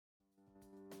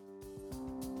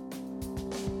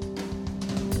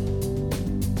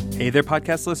Hey there,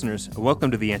 podcast listeners, and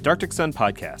welcome to the Antarctic Sun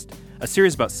Podcast, a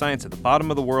series about science at the bottom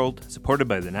of the world, supported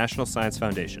by the National Science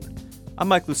Foundation. I'm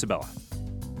Mike Lucibella.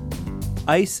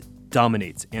 Ice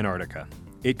dominates Antarctica.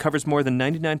 It covers more than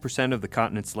 99% of the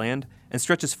continent's land and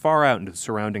stretches far out into the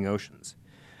surrounding oceans.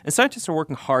 And scientists are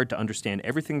working hard to understand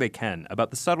everything they can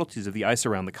about the subtleties of the ice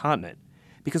around the continent,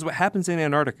 because what happens in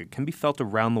Antarctica can be felt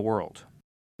around the world.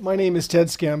 My name is Ted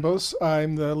Scambos.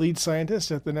 I'm the lead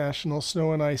scientist at the National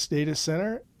Snow and Ice Data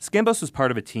Center. Scambos was part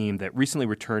of a team that recently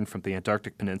returned from the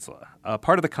Antarctic Peninsula, a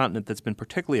part of the continent that's been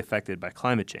particularly affected by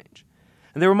climate change.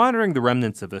 And they were monitoring the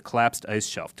remnants of a collapsed ice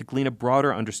shelf to glean a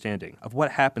broader understanding of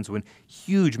what happens when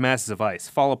huge masses of ice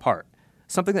fall apart,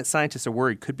 something that scientists are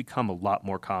worried could become a lot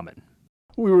more common.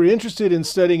 We were interested in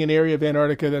studying an area of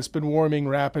Antarctica that's been warming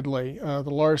rapidly. The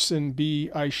Larsen B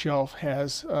ice shelf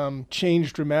has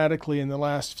changed dramatically in the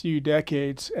last few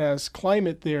decades as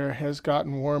climate there has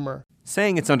gotten warmer.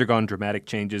 Saying it's undergone dramatic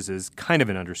changes is kind of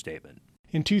an understatement.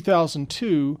 In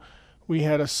 2002, we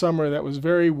had a summer that was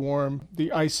very warm.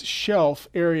 The ice shelf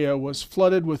area was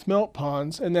flooded with melt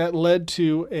ponds, and that led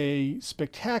to a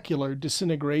spectacular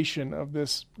disintegration of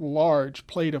this large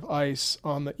plate of ice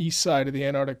on the east side of the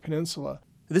Antarctic Peninsula.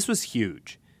 This was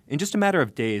huge. In just a matter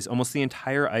of days, almost the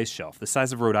entire ice shelf, the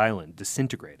size of Rhode Island,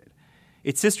 disintegrated.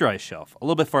 Its sister ice shelf, a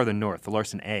little bit farther north, the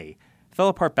Larsen A, fell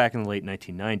apart back in the late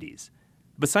 1990s.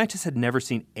 But scientists had never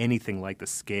seen anything like the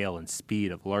scale and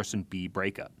speed of the Larsen B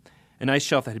breakup, an ice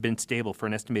shelf that had been stable for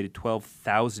an estimated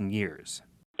 12,000 years.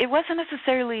 It wasn't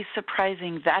necessarily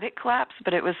surprising that it collapsed,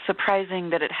 but it was surprising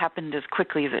that it happened as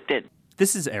quickly as it did.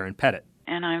 This is Erin Pettit.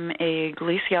 And I'm a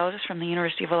glaciologist from the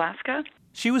University of Alaska.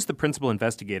 She was the principal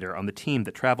investigator on the team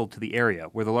that traveled to the area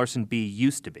where the Larsen B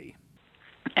used to be.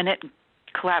 And it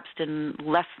collapsed in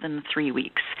less than 3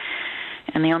 weeks.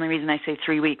 And the only reason I say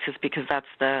 3 weeks is because that's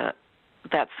the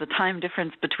time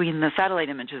difference between the satellite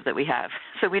images that we have.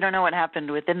 So we don't know what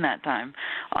happened within that time.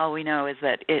 All we know is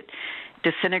that it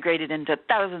disintegrated into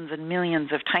thousands and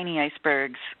millions of tiny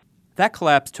icebergs. That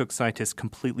collapse took scientists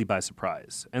completely by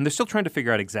surprise, and they're still trying to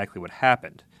figure out exactly what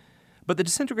happened. But the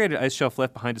disintegrated ice shelf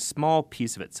left behind a small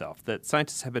piece of itself that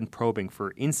scientists have been probing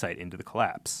for insight into the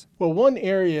collapse. Well, one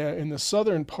area in the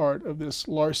southern part of this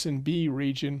Larsen B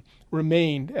region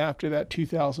remained after that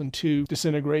 2002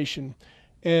 disintegration.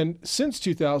 And since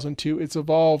 2002, it's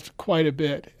evolved quite a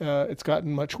bit. It's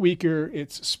gotten much weaker.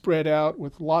 It's spread out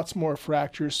with lots more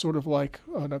fractures, sort of like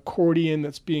an accordion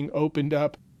that's being opened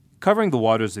up. Covering the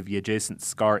waters of the adjacent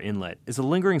Scar Inlet is a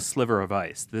lingering sliver of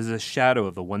ice that is a shadow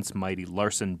of the once mighty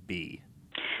Larsen B.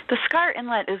 The Scar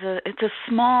Inlet it's a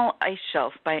small ice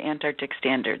shelf by Antarctic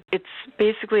standards. It's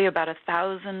basically about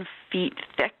 1,000 feet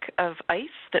thick of ice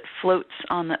that floats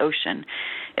on the ocean.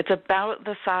 It's about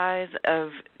the size of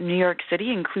New York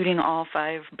City, including all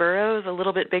 5 boroughs, a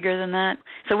little bit bigger than that.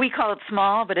 So we call it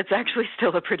small, but it's actually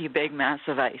still a pretty big mass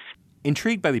of ice.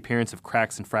 Intrigued by the appearance of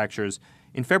cracks and fractures,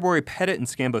 in February, Pettit and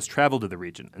Scambos traveled to the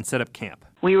region and set up camp.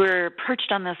 We were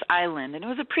perched on this island, and it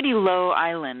was a pretty low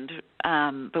island,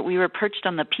 but we were perched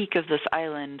on the peak of this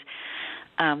island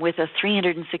with a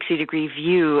 360-degree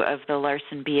view of the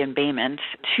Larsen B embayment.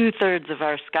 2/3 of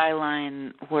our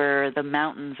skyline were the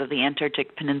mountains of the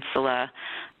Antarctic Peninsula,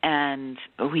 and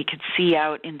we could see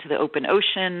out into the open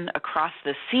ocean across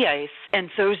the sea ice,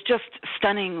 and so it was just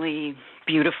stunningly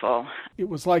beautiful. It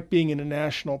was like being in a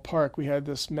national park. We had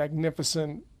this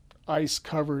magnificent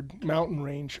ice-covered mountain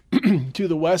range to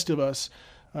the west of us,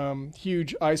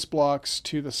 huge ice blocks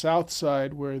to the south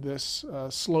side where this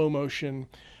slow-motion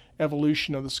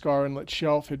evolution of the Scar Inlet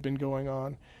shelf had been going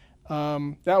on.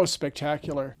 That was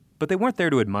spectacular. But they weren't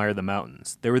there to admire the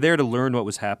mountains. They were there to learn what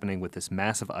was happening with this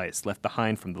massive ice left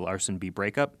behind from the Larsen B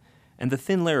breakup and the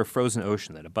thin layer of frozen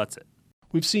ocean that abuts it.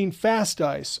 We've seen fast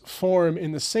ice form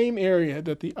in the same area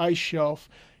that the ice shelf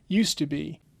used to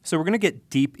be. So we're going to get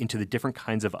deep into the different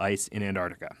kinds of ice in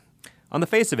Antarctica. On the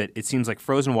face of it, it seems like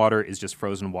frozen water is just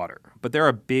frozen water. But there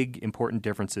are big, important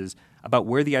differences about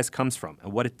where the ice comes from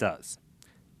and what it does.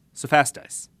 So fast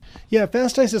ice. Yeah,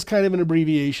 fast ice is kind of an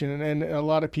abbreviation, and a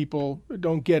lot of people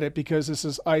don't get it because this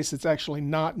is ice that's actually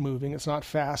not moving. It's not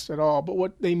fast at all. But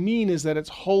what they mean is that it's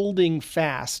holding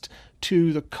fast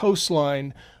to the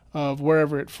coastline of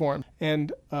wherever it formed.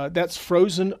 And that's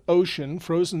frozen ocean,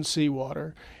 frozen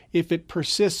seawater. If it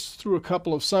persists through a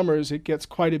couple of summers, it gets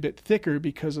quite a bit thicker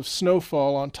because of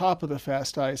snowfall on top of the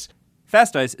fast ice.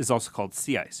 Fast ice is also called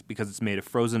sea ice because it's made of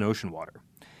frozen ocean water.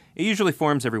 It usually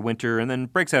forms every winter and then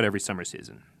breaks out every summer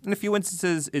season. In a few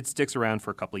instances, it sticks around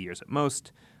for a couple of years at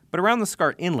most, but around the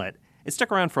Scar Inlet, it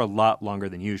stuck around for a lot longer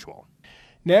than usual.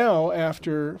 Now,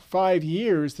 after 5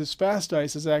 years, this fast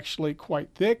ice is actually quite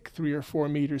thick, 3 or 4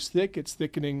 meters thick. It's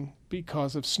thickening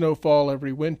because of snowfall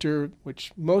every winter,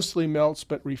 which mostly melts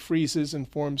but refreezes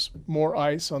and forms more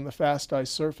ice on the fast ice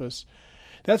surface.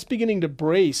 That's beginning to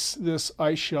brace this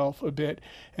ice shelf a bit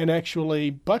and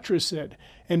actually buttress it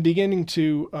and beginning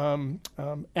to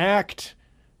act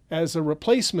as a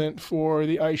replacement for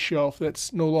the ice shelf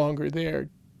that's no longer there.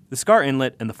 The Scar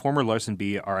Inlet and the former Larsen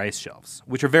B are ice shelves,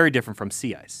 which are very different from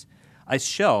sea ice. Ice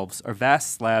shelves are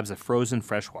vast slabs of frozen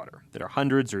freshwater that are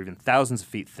hundreds or even thousands of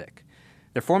feet thick.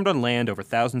 They're formed on land over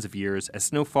thousands of years as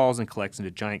snow falls and collects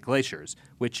into giant glaciers,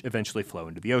 which eventually flow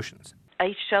into the oceans.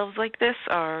 Ice shelves like this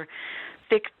are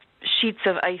thick sheets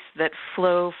of ice that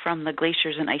flow from the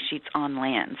glaciers and ice sheets on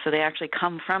land. So they actually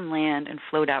come from land and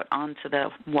float out onto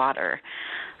the water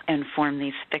and form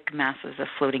these thick masses of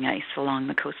floating ice along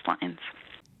the coastlines.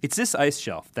 It's this ice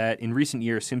shelf that in recent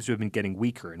years seems to have been getting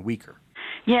weaker and weaker.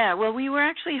 Yeah, well, we were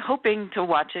actually hoping to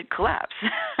watch it collapse.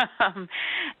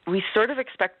 We sort of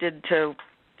expected to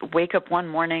wake up one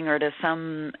morning or to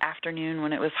some afternoon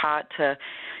when it was hot to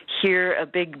hear a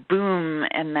big boom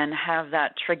and then have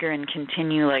that trigger and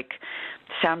continue like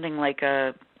sounding like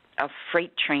a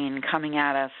freight train coming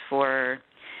at us for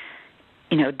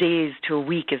days to a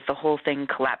week as the whole thing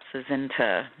collapses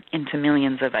into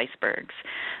millions of icebergs.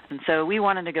 And so we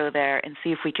wanted to go there and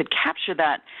see if we could capture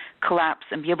that collapse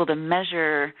and be able to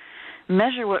measure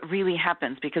what really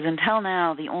happens, because until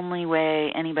now the only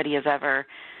way anybody has ever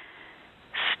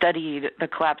studied the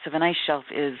collapse of an ice shelf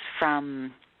is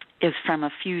from a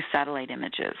few satellite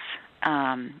images.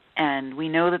 And we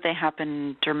know that they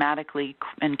happen dramatically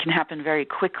and can happen very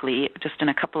quickly, just in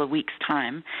a couple of weeks'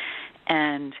 time.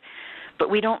 But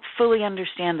we don't fully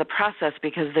understand the process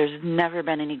because there's never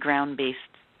been any ground-based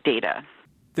data.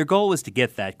 Their goal was to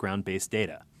get that ground-based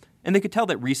data. And they could tell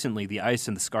that recently the ice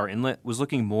in the Scar Inlet was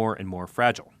looking more and more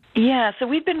fragile. Yeah, so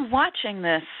we've been watching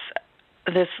this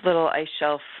little ice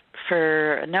shelf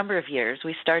for a number of years.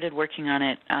 We started working on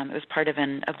it. It was part of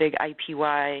a big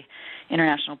IPY,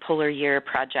 International Polar Year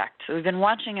project. So we've been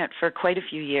watching it for quite a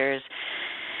few years.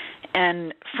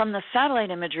 And from the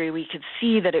satellite imagery, we could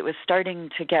see that it was starting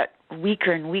to get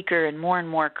weaker and weaker and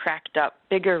more cracked up,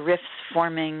 bigger rifts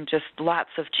forming, just lots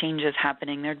of changes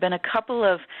happening. There had been a couple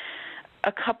of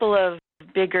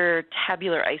bigger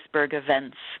tabular iceberg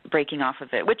events breaking off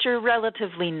of it, which are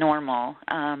relatively normal.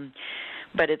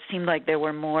 But it seemed like there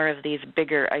were more of these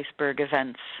bigger iceberg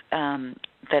events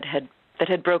that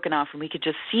had broken off, and we could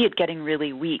just see it getting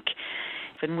really weak.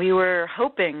 And we were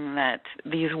hoping that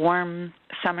these warm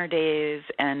summer days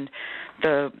and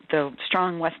the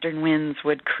strong western winds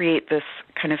would create this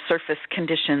kind of surface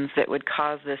conditions that would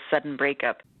cause this sudden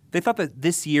breakup. They thought that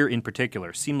this year in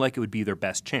particular seemed like it would be their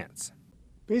best chance.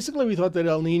 Basically, we thought that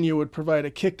El Niño would provide a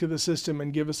kick to the system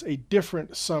and give us a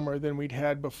different summer than we'd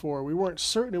had before. We weren't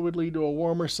certain it would lead to a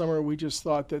warmer summer. We just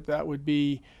thought that would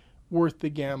be worth the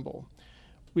gamble.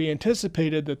 We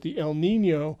anticipated that the El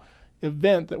Niño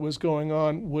event that was going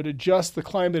on would adjust the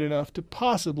climate enough to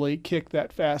possibly kick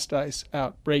that fast ice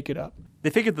out, break it up.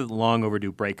 They figured that the long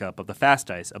overdue breakup of the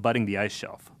fast ice abutting the ice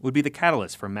shelf would be the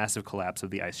catalyst for a massive collapse of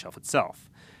the ice shelf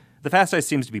itself. The fast ice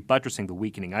seems to be buttressing the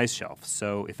weakening ice shelf,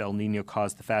 so if El Niño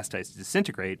caused the fast ice to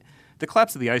disintegrate, the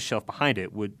collapse of the ice shelf behind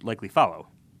it would likely follow.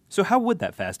 So how would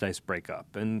that fast ice break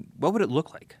up, and what would it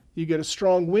look like? You get a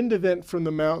strong wind event from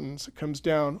the mountains. It comes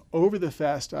down over the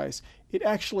fast ice. It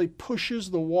actually pushes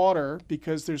the water,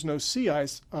 because there's no sea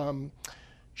ice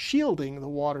shielding the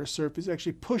water surface, it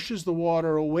actually pushes the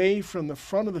water away from the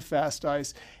front of the fast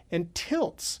ice and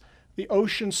tilts the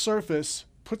ocean surface,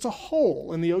 puts a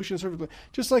hole in the ocean surface.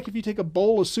 Just like if you take a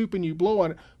bowl of soup and you blow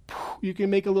on it, you can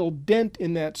make a little dent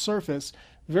in that surface.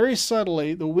 Very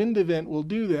subtly, the wind event will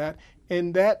do that,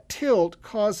 and that tilt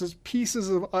causes pieces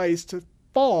of ice to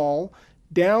fall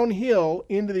downhill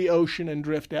into the ocean and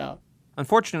drift out.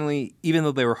 Unfortunately, even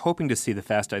though they were hoping to see the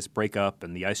fast ice break up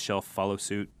and the ice shelf follow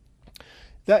suit,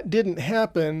 that didn't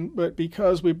happen, but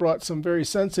because we brought some very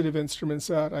sensitive instruments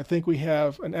out, I think we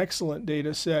have an excellent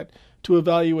data set to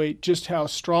evaluate just how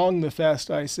strong the fast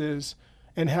ice is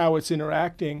and how it's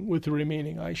interacting with the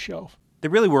remaining ice shelf. They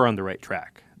really were on the right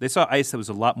track. They saw ice that was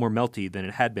a lot more melty than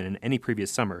it had been in any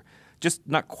previous summer, just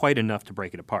not quite enough to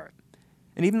break it apart.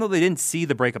 And even though they didn't see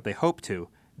the breakup they hoped to,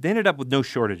 they ended up with no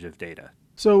shortage of data.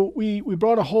 So we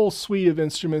brought a whole suite of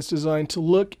instruments designed to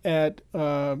look at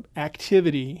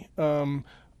activity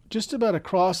just about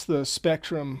across the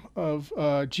spectrum of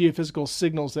geophysical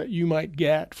signals that you might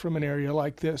get from an area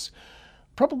like this.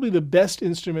 Probably the best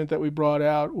instrument that we brought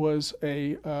out was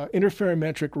a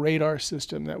interferometric radar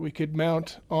system that we could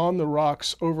mount on the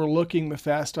rocks overlooking the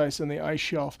fast ice and the ice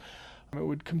shelf. It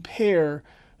would compare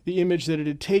the image that it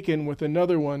had taken with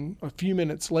another one a few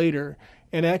minutes later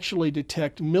and actually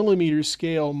detect millimeter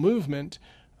scale movement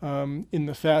in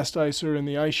the fast ice or in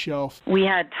the ice shelf. We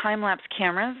had time-lapse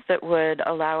cameras that would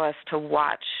allow us to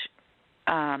watch,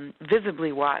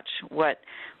 visibly watch what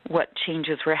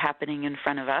changes were happening in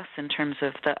front of us in terms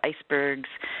of the iceberg's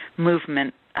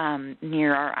movement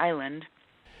near our island.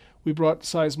 We brought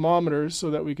seismometers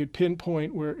so that we could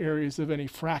pinpoint where areas of any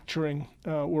fracturing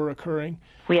were occurring.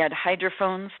 We had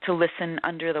hydrophones to listen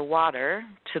under the water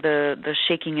to the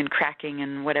shaking and cracking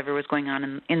and whatever was going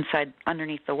on inside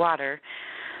underneath the water.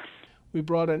 We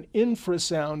brought an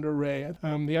infrasound array.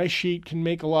 The ice sheet can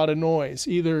make a lot of noise,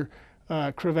 either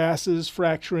crevasses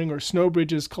fracturing or snow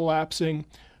bridges collapsing,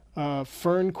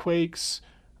 fern quakes,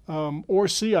 or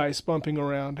sea ice bumping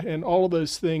around. And all of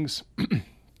those things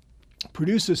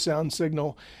produce a sound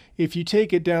signal. If you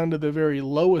take it down to the very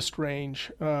lowest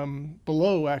range,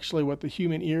 below actually what the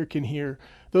human ear can hear,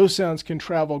 those sounds can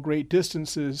travel great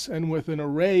distances, and with an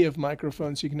array of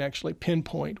microphones you can actually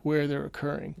pinpoint where they're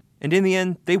occurring. And in the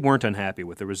end, they weren't unhappy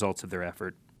with the results of their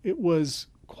effort. It was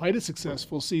quite a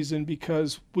successful season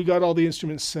because we got all the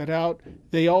instruments set out,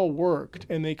 they all worked,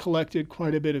 and they collected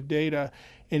quite a bit of data.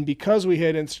 And because we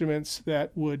had instruments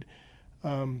that would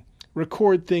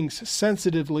record things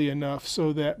sensitively enough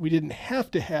so that we didn't have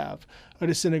to have a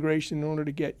disintegration in order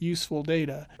to get useful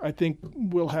data, I think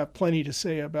we'll have plenty to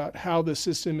say about how the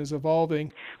system is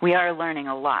evolving. We are learning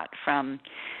a lot from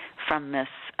this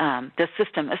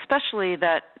system, especially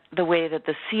that the way that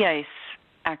the sea ice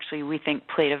actually, we think,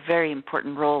 played a very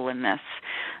important role in this,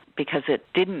 because it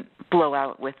didn't blow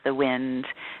out with the wind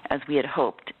as we had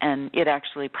hoped, and it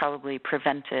actually probably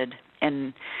prevented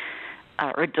and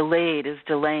is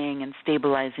delaying and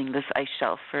stabilizing this ice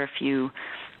shelf for a few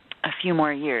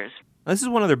more years. This is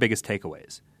one of their biggest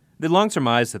takeaways. They'd long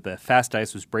surmised that the fast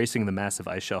ice was bracing the massive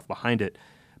ice shelf behind it,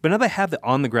 but now they have the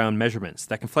on-the-ground measurements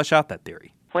that can flesh out that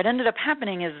theory. What ended up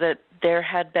happening is that there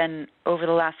had been, over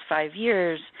the last 5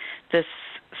 years, this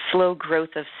slow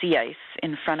growth of sea ice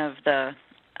in front of the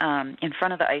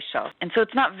ice shelf. And so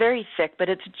it's not very thick, but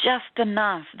it's just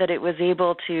enough that it was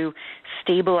able to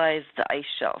stabilize the ice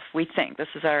shelf, we think. This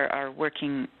is our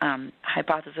working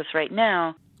hypothesis right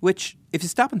now. Which, if you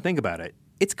stop and think about it,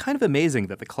 it's kind of amazing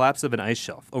that the collapse of an ice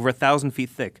shelf over 1,000 feet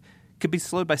thick could be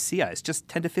slowed by sea ice just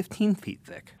 10 to 15 feet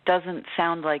thick. Doesn't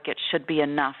sound like it should be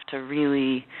enough to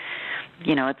really,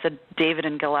 it's a David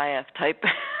and Goliath type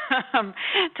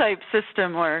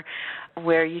system, or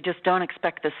where you just don't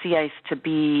expect the sea ice to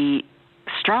be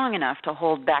strong enough to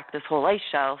hold back this whole ice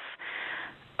shelf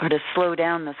or to slow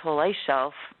down this whole ice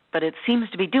shelf, but it seems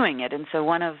to be doing it. And so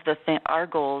one of our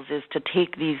goals is to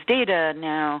take these data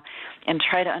now and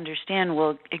try to understand,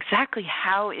 well, exactly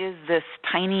how is this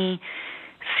tiny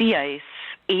sea ice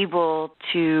able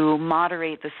to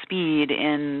moderate the speed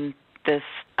in this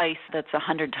ice that's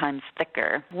 100 times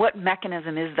thicker? What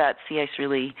mechanism is that sea ice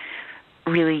really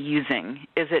using?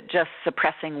 Is it just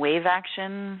suppressing wave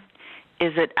action?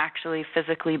 Is it actually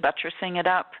physically buttressing it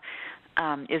up?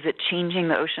 Is it changing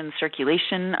the ocean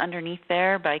circulation underneath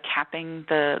there by capping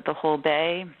the whole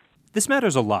bay? This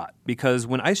matters a lot because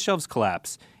when ice shelves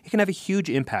collapse, it can have a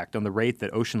huge impact on the rate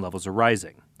that ocean levels are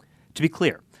rising. To be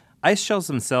clear, ice shelves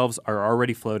themselves are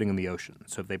already floating in the ocean,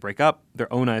 so if they break up,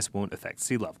 their own ice won't affect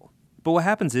sea level. But what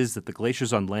happens is that the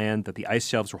glaciers on land that the ice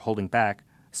shelves were holding back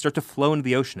start to flow into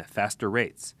the ocean at faster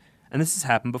rates. And this has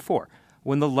happened before.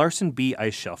 When the Larsen B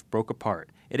ice shelf broke apart,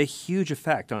 it had a huge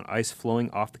effect on ice flowing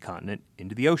off the continent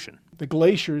into the ocean. The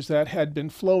glaciers that had been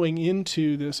flowing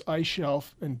into this ice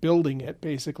shelf and building it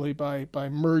basically by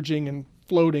merging and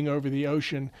floating over the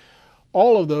ocean,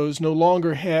 all of those no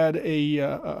longer had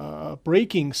a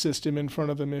braking system in front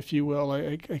of them, if you will,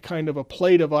 a kind of a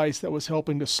plate of ice that was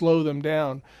helping to slow them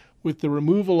down. With the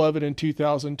removal of it in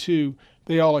 2002,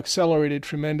 they all accelerated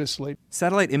tremendously.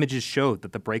 Satellite images showed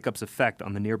that the breakup's effect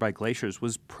on the nearby glaciers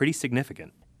was pretty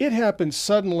significant. It happened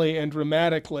suddenly and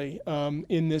dramatically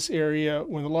in this area.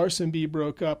 When the Larsen B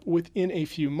broke up, within a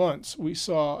few months, we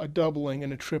saw a doubling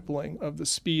and a tripling of the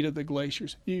speed of the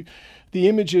glaciers. The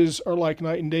images are like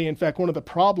night and day. In fact, one of the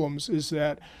problems is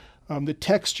that the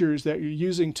textures that you're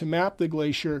using to map the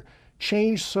glacier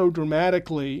changed so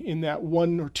dramatically in that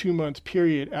 1 or 2 month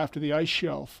period after the ice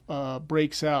shelf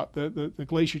breaks out. The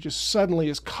glacier just suddenly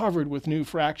is covered with new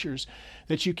fractures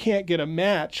that you can't get a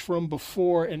match from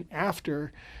before and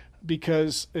after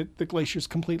because the glacier is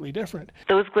completely different.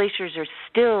 Those glaciers are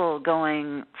still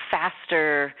going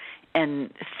faster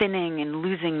and thinning and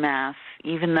losing mass,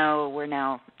 even though we're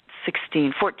now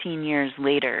 14 years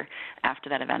later after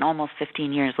that event, almost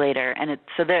 15 years later. And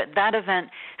so that event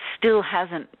still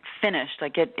hasn't finished.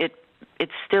 Like it it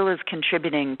still is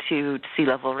contributing to sea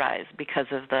level rise because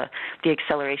of the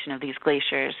acceleration of these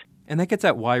glaciers. And that gets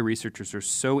at why researchers are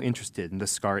so interested in the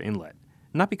Scar Inlet.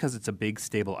 Not because it's a big,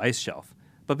 stable ice shelf,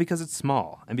 but because it's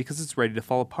small and because it's ready to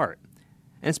fall apart.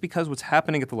 And it's because what's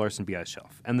happening at the Larsen B ice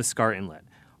shelf and the Scar Inlet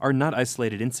are not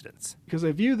isolated incidents. Because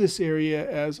I view this area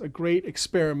as a great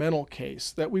experimental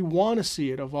case, that we want to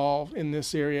see it evolve in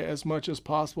this area as much as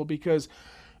possible because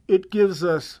it gives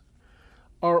us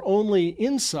our only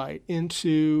insight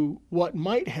into what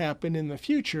might happen in the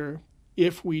future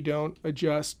if we don't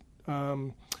adjust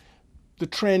the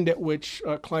trend at which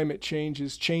climate change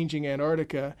is changing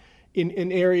Antarctica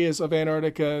in areas of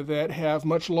Antarctica that have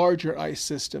much larger ice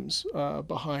systems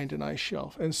behind an ice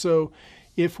shelf. And so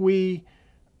if we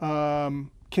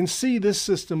can see this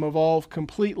system evolve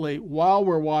completely while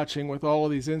we're watching with all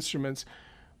of these instruments,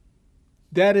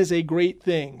 that is a great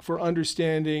thing for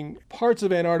understanding parts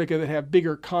of Antarctica that have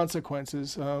bigger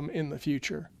consequences in the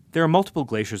future. There are multiple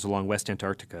glaciers along West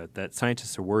Antarctica that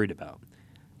scientists are worried about.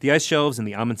 The ice shelves in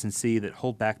the Amundsen Sea that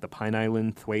hold back the Pine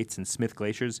Island, Thwaites, and Smith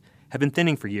glaciers have been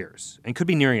thinning for years and could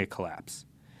be nearing a collapse.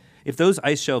 If those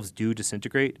ice shelves do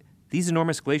disintegrate, these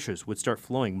enormous glaciers would start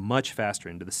flowing much faster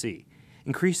into the sea,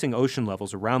 increasing ocean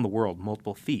levels around the world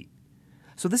multiple feet.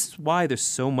 So this is why there's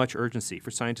so much urgency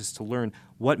for scientists to learn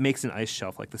what makes an ice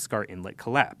shelf like the Scar Inlet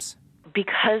collapse.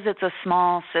 Because it's a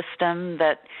small system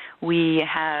that we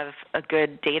have a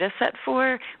good data set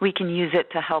for, we can use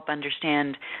it to help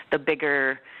understand the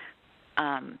bigger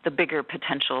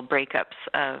potential breakups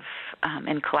of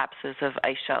and collapses of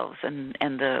ice shelves and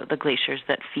the glaciers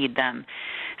that feed them.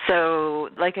 So,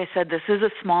 like I said, this is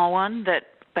a small one that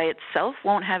by itself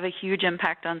won't have a huge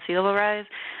impact on sea level rise,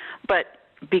 but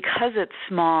because it's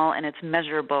small and it's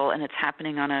measurable and it's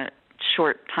happening on a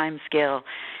short time scale,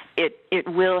 it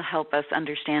will help us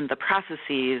understand the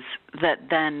processes that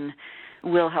then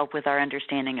will help with our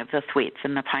understanding of the Thwaites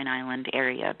and the Pine Island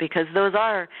area, because those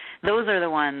are the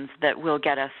ones that will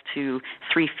get us to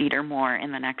 3 feet or more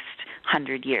in the next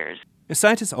 100 years.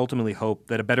 Scientists ultimately hope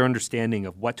that a better understanding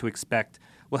of what to expect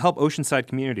will help oceanside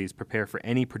communities prepare for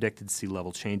any predicted sea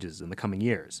level changes in the coming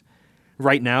years.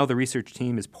 Right now, the research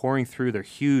team is pouring through their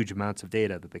huge amounts of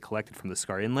data that they collected from the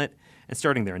Scar Inlet and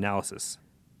starting their analysis.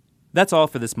 That's all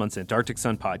for this month's Antarctic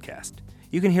Sun podcast.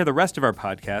 You can hear the rest of our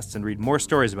podcasts and read more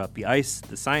stories about the ice,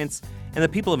 the science, and the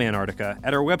people of Antarctica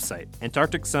at our website,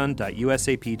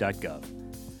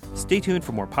 antarcticsun.usap.gov. Stay tuned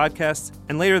for more podcasts,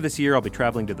 and later this year I'll be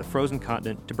traveling to the frozen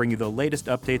continent to bring you the latest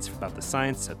updates about the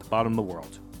science at the bottom of the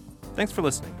world. Thanks for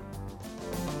listening.